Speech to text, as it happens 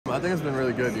Well, I think it's been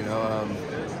really good.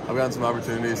 I've gotten some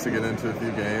opportunities to get into a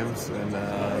few games, and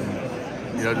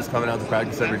just coming out to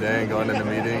practice every day and going into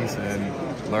meetings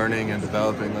and learning and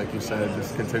developing, like you said,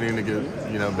 just continuing to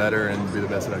get better and be the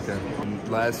best that I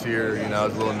can. Last year, I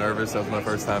was a little nervous. That was my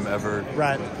first time ever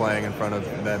playing in front of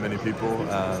that many people.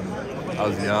 I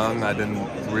was young. I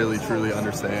didn't really truly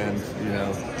understand,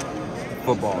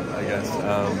 football, I guess.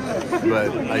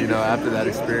 But after that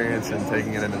experience and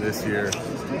taking it into this year,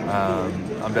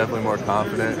 I'm definitely more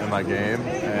confident in my game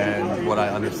and what I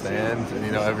understand,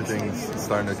 and everything's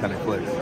starting to kind of click.